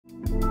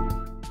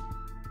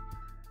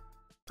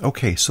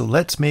Okay, so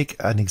let's make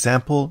an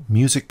example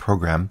music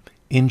program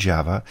in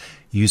Java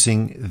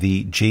using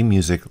the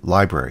jMusic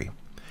library.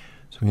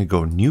 So I'm going to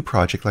go new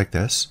project like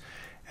this.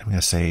 I'm going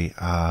to say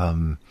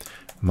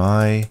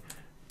my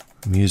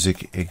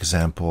music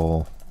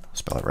example,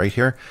 spell it right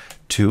here,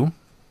 2.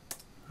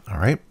 All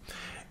right.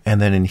 And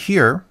then in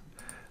here,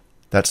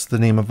 that's the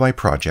name of my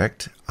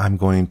project. I'm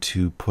going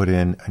to put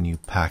in a new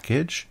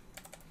package,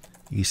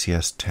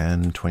 ECS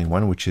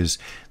 1021, which is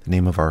the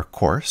name of our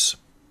course.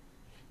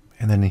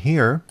 And then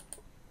here,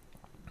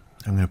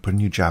 I'm going to put a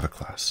new Java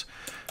class,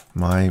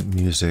 my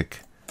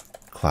music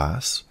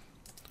class,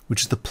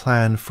 which is the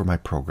plan for my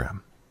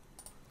program.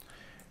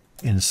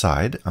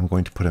 Inside, I'm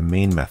going to put a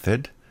main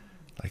method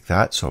like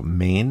that. So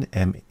main,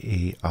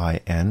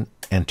 M-A-I-N,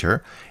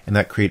 enter, and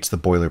that creates the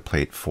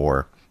boilerplate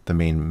for the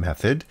main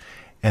method.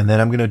 And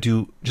then I'm going to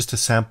do just a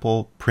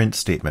sample print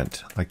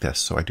statement like this.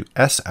 So I do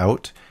S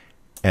out,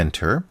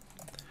 enter,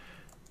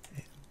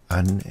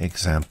 an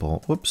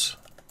example, whoops,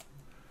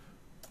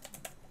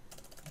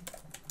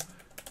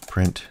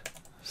 print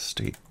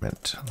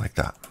statement like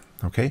that.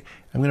 Okay,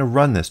 I'm going to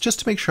run this just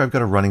to make sure I've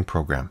got a running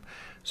program.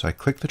 So I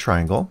click the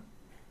triangle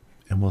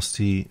and we'll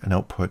see an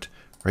output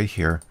right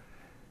here.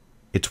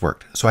 It's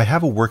worked. So I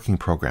have a working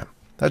program.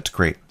 That's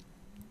great.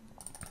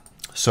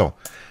 So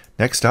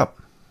next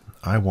up,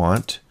 I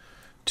want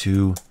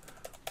to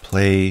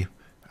play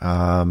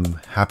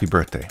Happy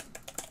Birthday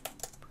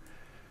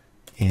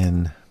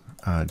in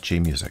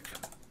jMusic.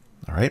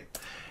 All right,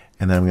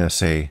 and then I'm going to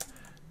say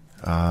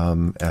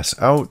S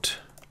out,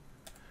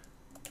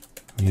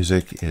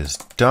 music is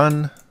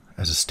done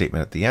as a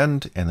statement at the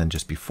end, and then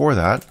just before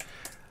that,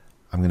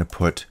 I'm going to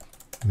put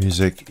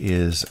music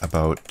is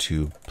about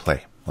to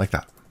play like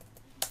that.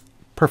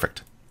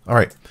 Perfect. All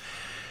right.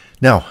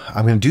 Now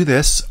I'm going to do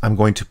this. I'm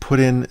going to put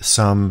in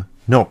some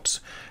notes,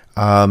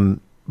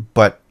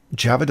 but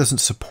Java doesn't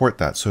support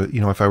that. So,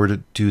 you know, if I were to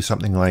do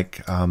something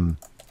like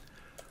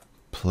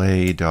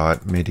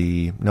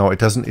Play.midi, no, it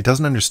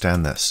doesn't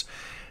understand this.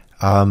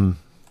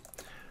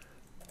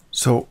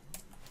 So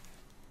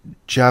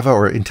Java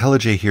or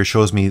IntelliJ here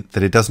shows me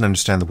that it doesn't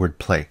understand the word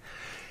play.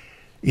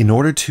 In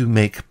order to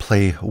make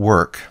play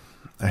work,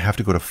 I have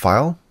to go to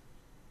File,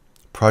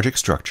 Project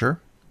Structure,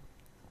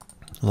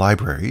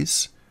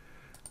 Libraries,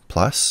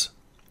 plus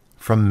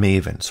from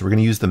Maven. So we're going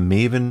to use the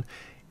Maven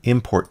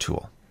import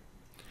tool.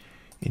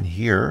 In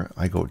here,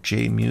 I go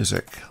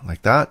jMusic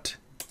like that,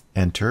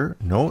 enter.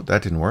 No,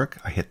 that didn't work.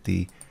 I hit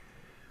the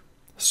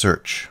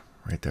search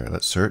right there.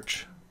 Let's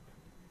search.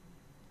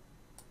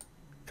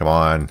 Come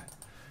on.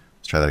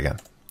 Let's try that again.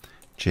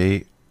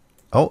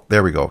 Oh,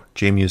 there we go.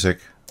 jMusic.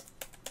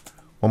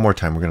 One more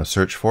time. We're going to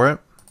search for it.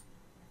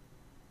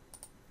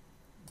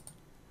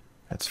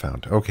 That's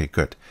found. Okay,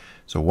 good.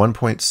 So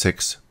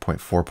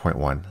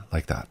 1.6.4.1,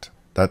 like that.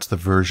 That's the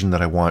version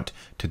that I want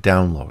to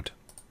download.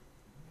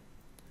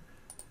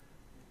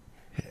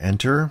 Hit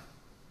enter,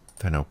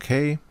 then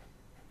OK.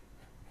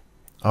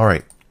 All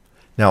right.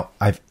 Now,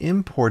 I've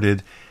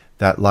imported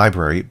that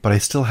library, but I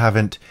still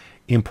haven't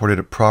imported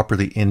it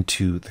properly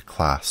into the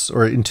class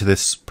or into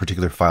this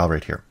particular file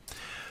right here.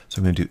 So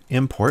I'm going to do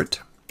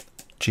import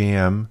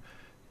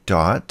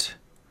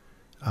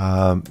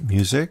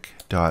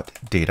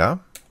jm.music.data.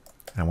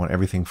 I want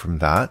everything from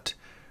that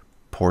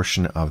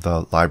portion of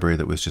the library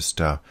that was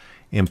just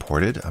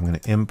imported. I'm going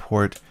to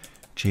import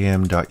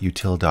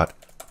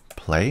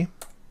jm.util.play.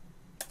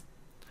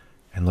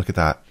 And look at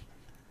that.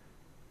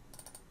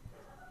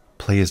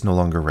 Play is no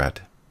longer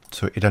read.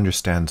 So it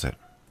understands it.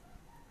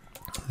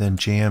 Then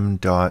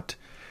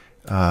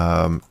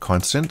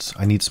jm.constants.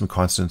 I need some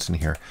constants in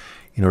here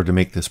in order to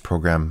make this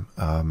program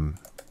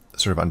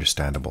sort of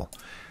understandable.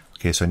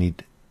 Okay, so I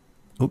need,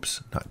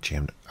 oops, not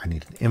jm. I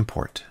need an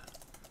import.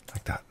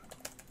 Like that.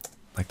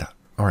 Like that.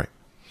 All right.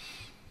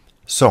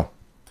 So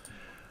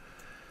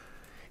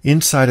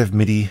inside of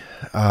MIDI,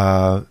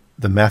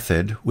 the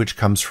method, which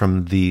comes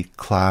from the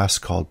class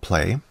called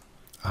play,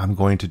 I'm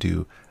going to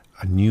do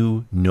a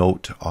new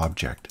note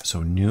object.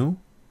 So new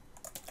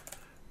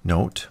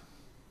note.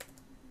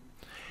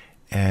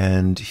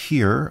 And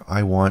here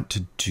I want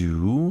to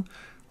do,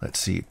 let's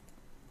see,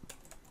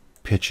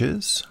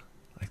 pitches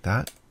like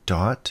that,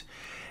 dot.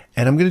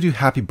 And I'm going to do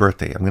happy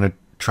birthday. I'm going to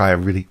try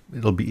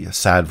it'll be a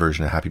sad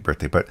version of happy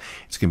birthday, but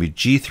it's going to be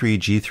G3,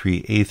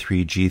 G3,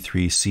 A3,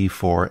 G3,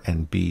 C4,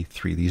 and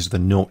B3. These are the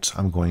notes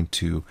I'm going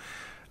to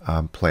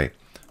play.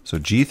 So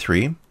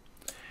G3,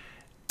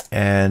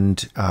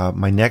 and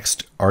my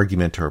next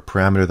argument or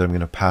parameter that I'm going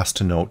to pass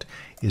to note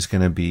is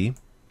going to be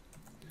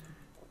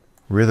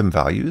rhythm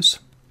values,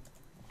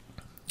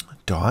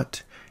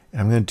 dot,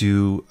 and I'm going to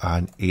do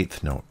an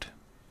 8th note,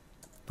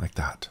 like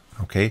that.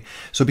 Okay,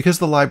 so because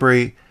the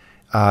library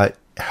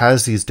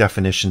has these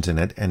definitions in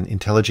it, and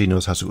IntelliJ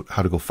knows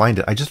how to go find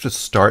it, I just have to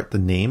start the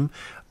name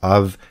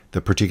of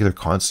the particular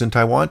constant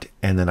I want,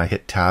 and then I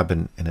hit tab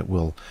and it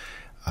will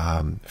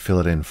fill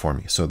it in for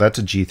me. So that's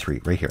a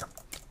G3 right here.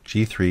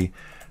 G3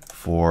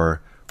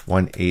 for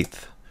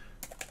 1/8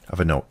 of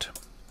a note.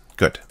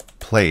 Good.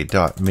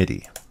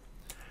 Play.midi.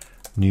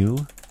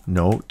 New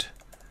note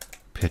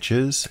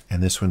pitches,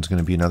 and this one's going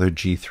to be another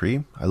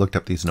G3. I looked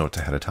up these notes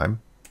ahead of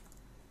time.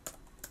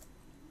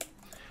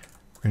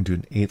 We're going to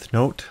do an eighth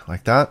note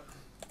like that.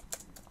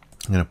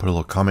 I'm going to put a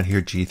little comment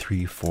here,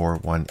 G3 4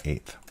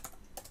 1/8.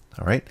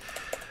 All right,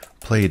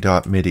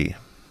 Play.midi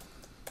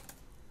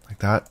like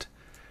that.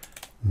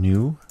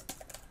 New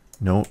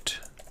note.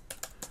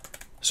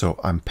 So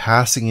I'm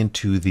passing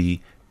into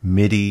the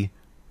MIDI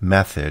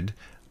method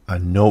a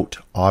note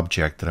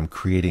object that I'm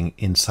creating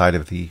inside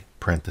of the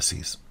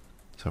parentheses.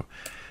 So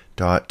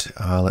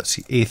let's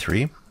see,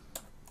 A3.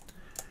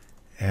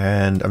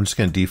 And I'm just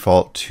going to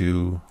default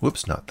to,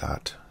 whoops, not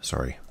that,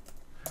 sorry.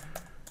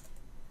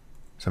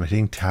 So I'm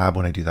hitting tab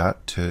when I do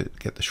that to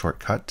get the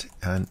shortcut,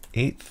 and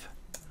eighth,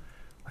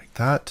 like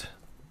that.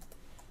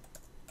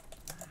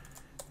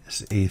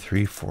 This is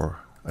A3 for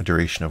a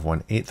duration of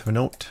 1/8 of a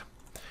note.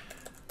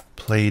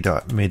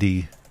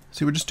 Play.midi.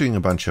 See, we're just doing a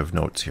bunch of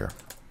notes here.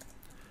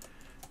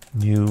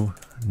 New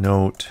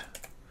note,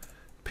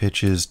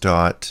 pitches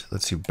dot,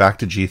 let's see, back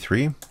to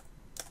G3.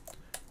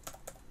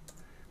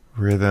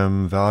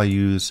 Rhythm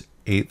values,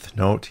 eighth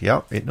note.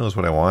 Yeah, it knows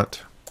what I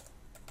want.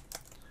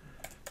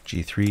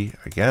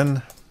 G3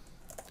 again.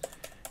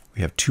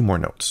 We have two more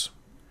notes.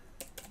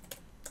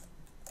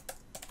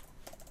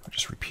 I'm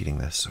just repeating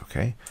this,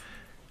 okay.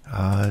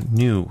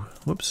 New,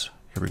 whoops,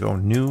 here we go.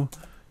 New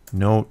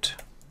note,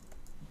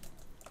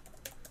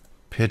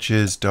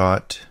 pitches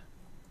dot,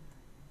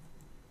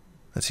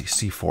 let's see,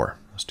 C4.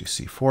 Let's do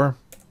C4.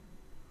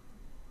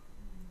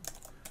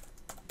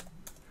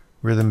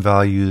 Rhythm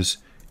values,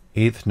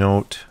 eighth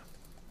note,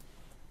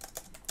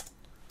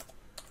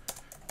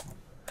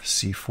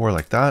 C4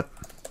 like that.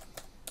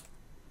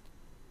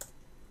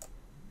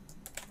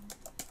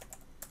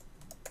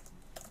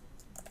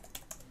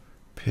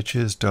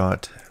 Pitches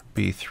dot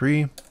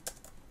B3.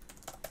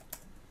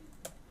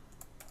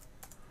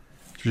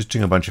 So just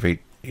doing a bunch of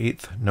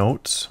eighth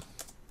notes.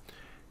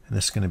 And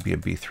this is going to be a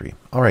B3.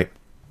 All right.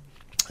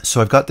 So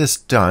I've got this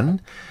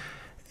done.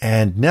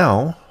 And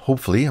now,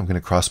 hopefully, I'm going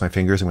to cross my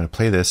fingers. I'm going to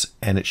play this,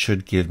 and it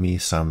should give me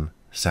some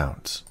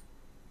sounds.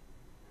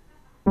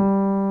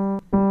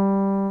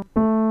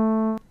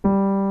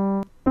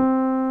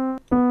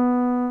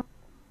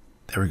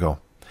 There we go.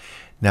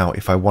 Now,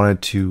 if I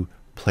wanted to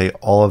play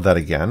all of that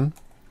again,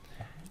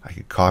 I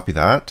could copy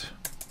that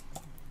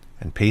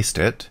and paste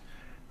it.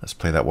 Let's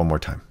play that one more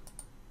time.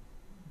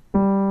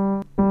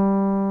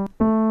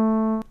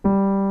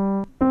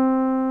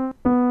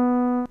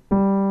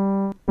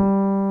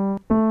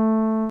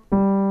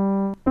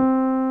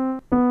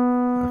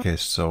 Okay,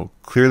 so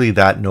clearly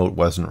that note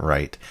wasn't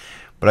right,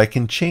 but I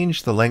can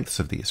change the lengths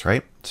of these,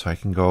 right? So I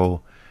can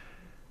go,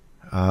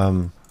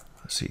 let's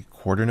see,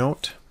 quarter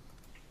note,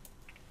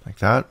 like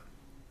that.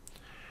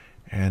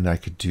 And I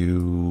could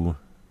do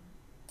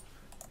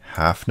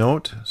half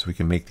note, so we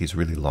can make these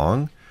really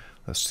long.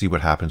 Let's see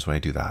what happens when I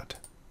do that.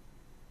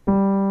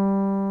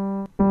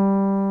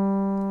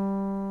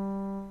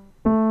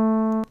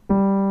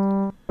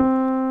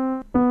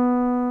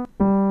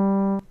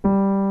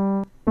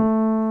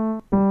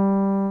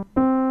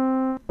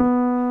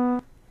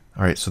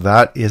 All right, so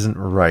that isn't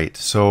right.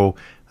 So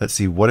let's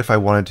see, what if I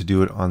wanted to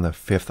do it on the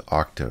fifth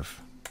octave?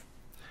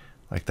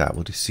 Like that,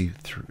 we'll do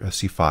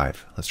C5.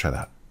 Let's try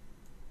that.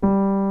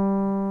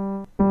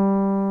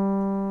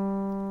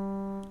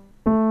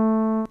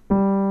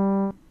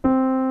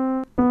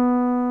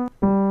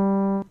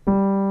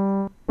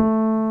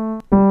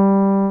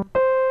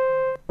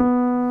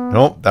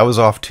 Nope, that was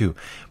off too,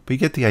 but you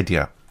get the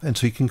idea. And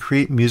so you can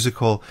create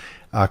musical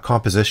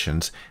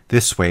compositions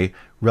this way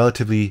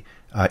relatively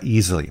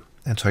easily.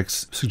 And so I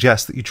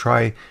suggest that you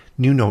try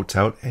new notes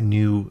out and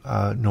new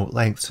note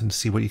lengths and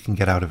see what you can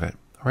get out of it.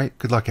 All right,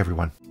 good luck,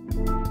 everyone.